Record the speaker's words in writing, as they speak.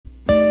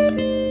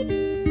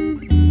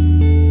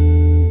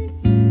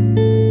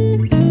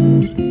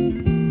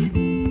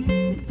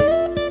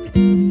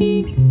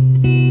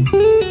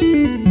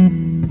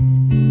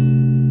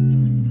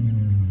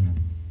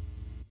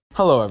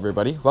Hello,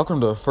 everybody. Welcome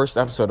to the first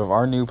episode of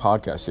our new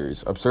podcast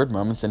series, Absurd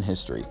Moments in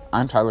History.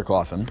 I'm Tyler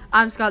Clausen.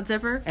 I'm Scott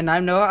Zipper. And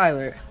I'm Noah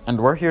Eilert.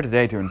 And we're here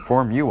today to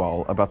inform you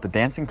all about the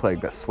dancing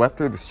plague that swept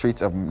through the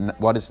streets of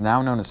what is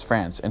now known as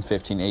France in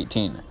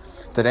 1518.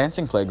 The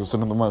dancing plague was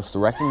one of the most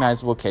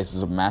recognizable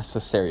cases of mass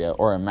hysteria,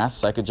 or a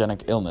mass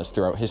psychogenic illness,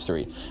 throughout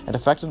history. It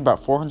affected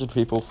about 400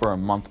 people for a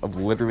month of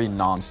literally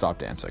non-stop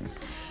dancing.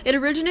 It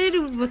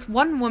originated with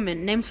one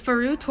woman named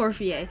Faru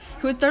Torfier,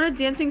 who had started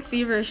dancing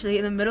feverishly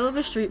in the middle of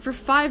a street for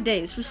 5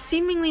 days for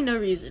seemingly no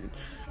reason.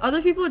 Other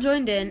people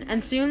joined in,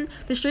 and soon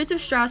the streets of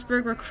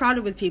Strasbourg were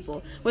crowded with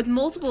people, with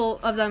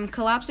multiple of them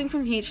collapsing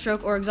from heat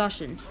stroke or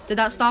exhaustion. Did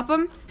that stop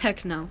them?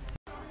 Heck no.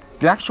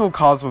 The actual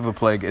cause of the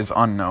plague is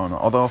unknown,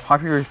 although a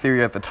popular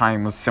theory at the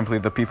time was simply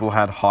that people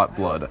had hot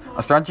blood.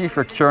 A strategy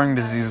for curing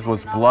disease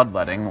was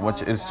bloodletting,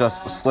 which is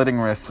just slitting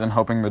wrists and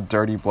hoping the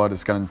dirty blood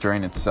is going to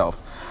drain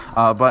itself.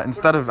 But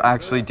instead of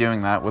actually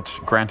doing that, which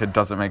granted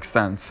doesn't make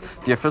sense,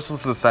 the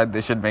officials decided they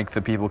should make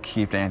the people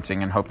keep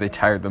dancing and hope they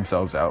tired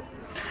themselves out.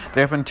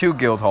 They opened 2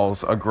 guild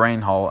halls, a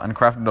grain hall, and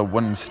crafted a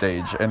wooden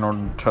stage in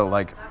order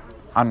to,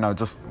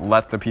 just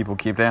let the people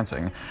keep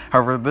dancing.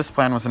 However, this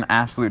plan was an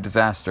absolute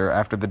disaster.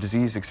 After the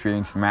disease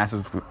experienced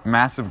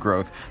massive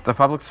growth, the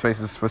public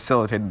spaces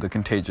facilitated the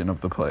contagion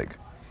of the plague.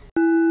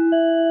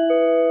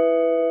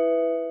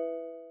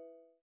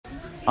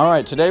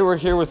 Alright, today we're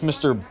here with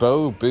Mr.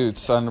 Bo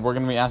Boots, and we're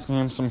going to be asking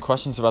him some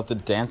questions about the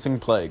dancing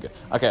plague.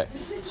 Okay,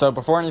 so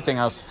before anything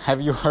else, have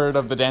you heard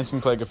of the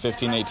dancing plague of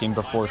 1518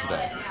 before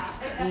today?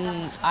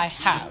 I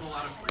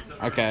have.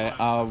 Okay,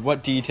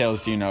 what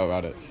details do you know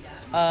about it?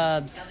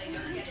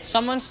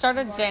 Someone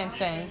started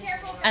dancing,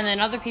 and then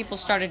other people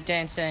started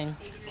dancing,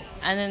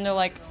 and then they're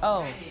like,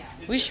 oh,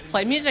 we should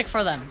play music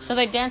for them. So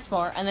they danced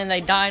more, and then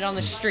they died on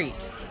the street.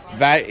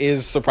 That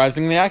is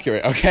surprisingly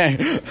accurate,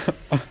 okay.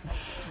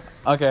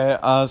 Okay,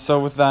 so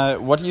with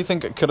that, what do you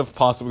think could have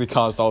possibly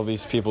caused all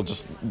these people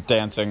just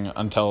dancing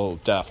until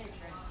death?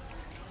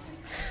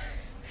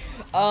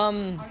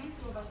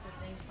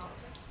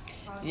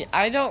 Yeah,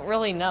 I don't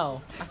really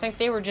know. I think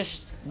they were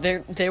just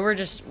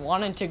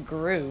wanting to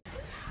groove.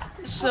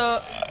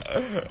 So,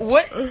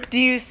 what do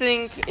you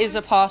think is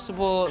a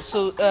possible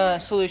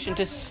solution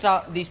to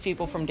stop these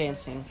people from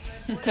dancing?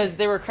 Because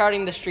they were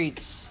crowding the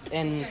streets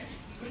and...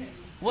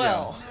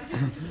 Well,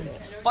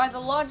 by the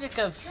logic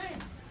of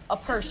a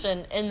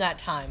person in that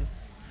time,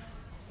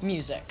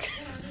 music.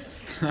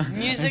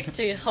 Music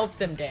to help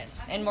them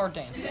dance, and more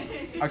dancing.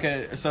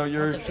 Okay, so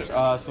your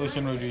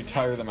solution would be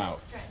tire them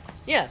out.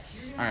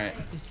 Yes. Alright.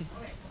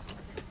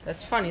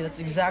 That's funny, that's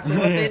exactly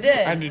what they did.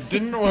 And it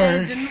didn't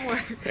work.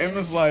 In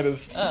the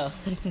slightest. Oh.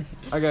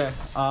 Okay,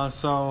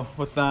 so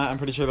with that, I'm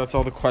pretty sure that's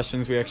all the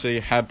questions we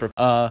actually had.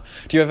 Do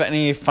you have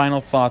any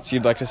final thoughts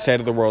you'd like to say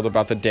to the world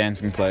about the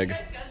dancing plague?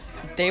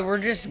 They were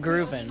just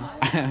grooving.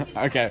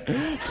 Okay.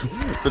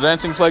 The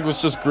dancing plague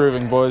was just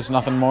grooving, boys.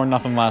 Nothing more,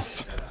 nothing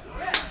less.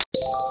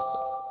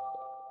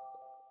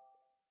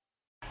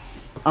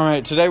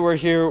 Alright, today we're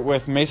here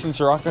with Mason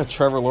Siraka,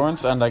 Trevor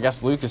Lawrence, and I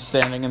guess Luke is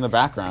standing in the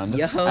background.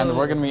 Yo. And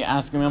we're going to be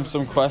asking them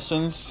some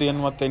questions,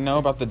 seeing what they know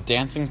about the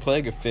dancing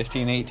plague of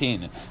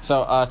 1518.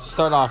 So, to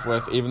start off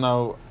with, even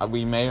though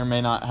we may or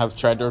may not have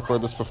tried to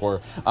record this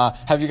before,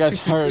 have you guys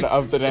heard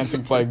of the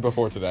dancing plague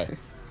before today?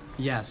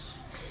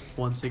 Yes.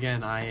 Once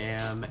again, I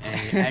am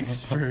an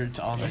expert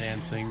on the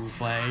dancing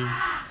plague,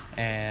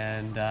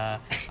 and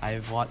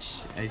I've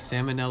watched a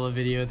Salmonella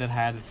video that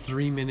had a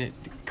 3-minute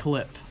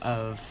clip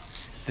of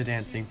the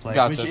dancing plague.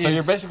 Gotcha. So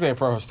you're basically a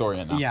pro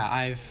historian now.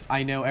 Yeah,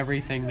 I know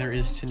everything there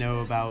is to know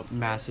about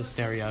mass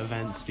hysteria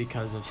events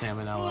because of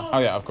Salmonella. Oh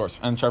yeah, of course.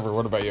 And Trevor,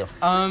 what about you?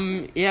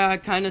 Yeah,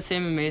 kind of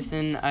Sam and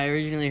Mason. I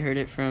originally heard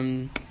it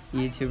from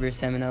YouTuber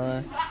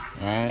Salmonella.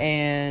 Alright.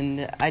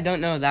 And I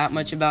don't know that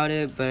much about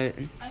it, but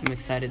I'm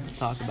excited to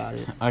talk about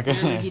it.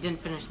 Okay. He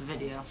didn't finish the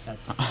video.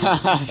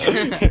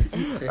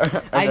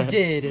 I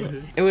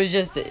did. It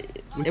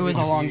was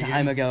a long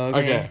time ago,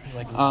 okay?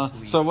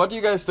 So what do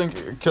you guys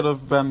think could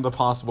have been the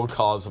possible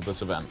cause of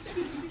this event?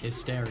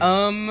 Hysteria.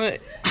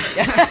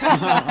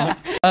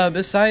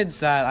 Besides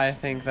that, I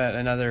think that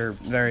another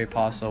very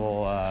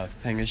possible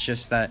thing is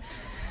just that,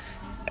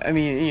 I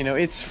mean, you know,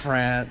 it's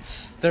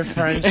France. They're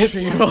French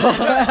people.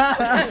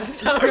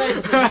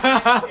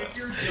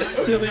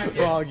 Silly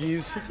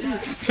froggies.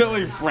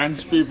 Silly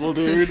French people,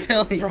 dude.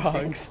 Silly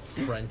Frogs.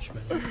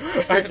 Frenchmen.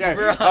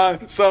 Okay,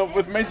 so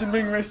with Mason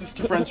being racist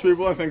to French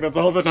people, I think that's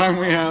all the time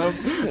we have.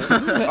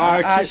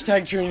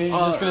 Hashtag Trinity's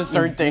just gonna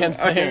start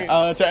dancing. Okay,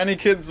 to any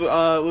kids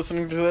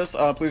listening to this,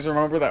 please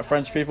remember that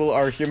French people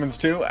are humans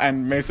too,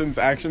 and Mason's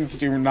actions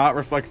do not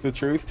reflect the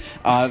truth.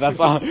 That's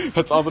all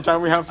the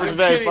time we have for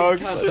today,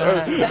 folks.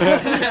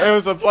 It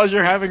was a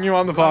pleasure having you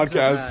on the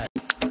podcast.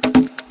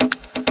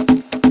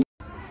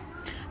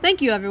 Thank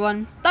you,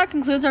 everyone. That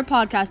concludes our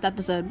podcast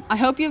episode. I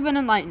hope you've been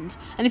enlightened.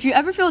 And if you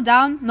ever feel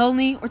down,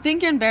 lonely, or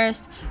think you're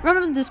embarrassed,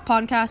 remember this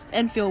podcast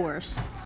and feel worse.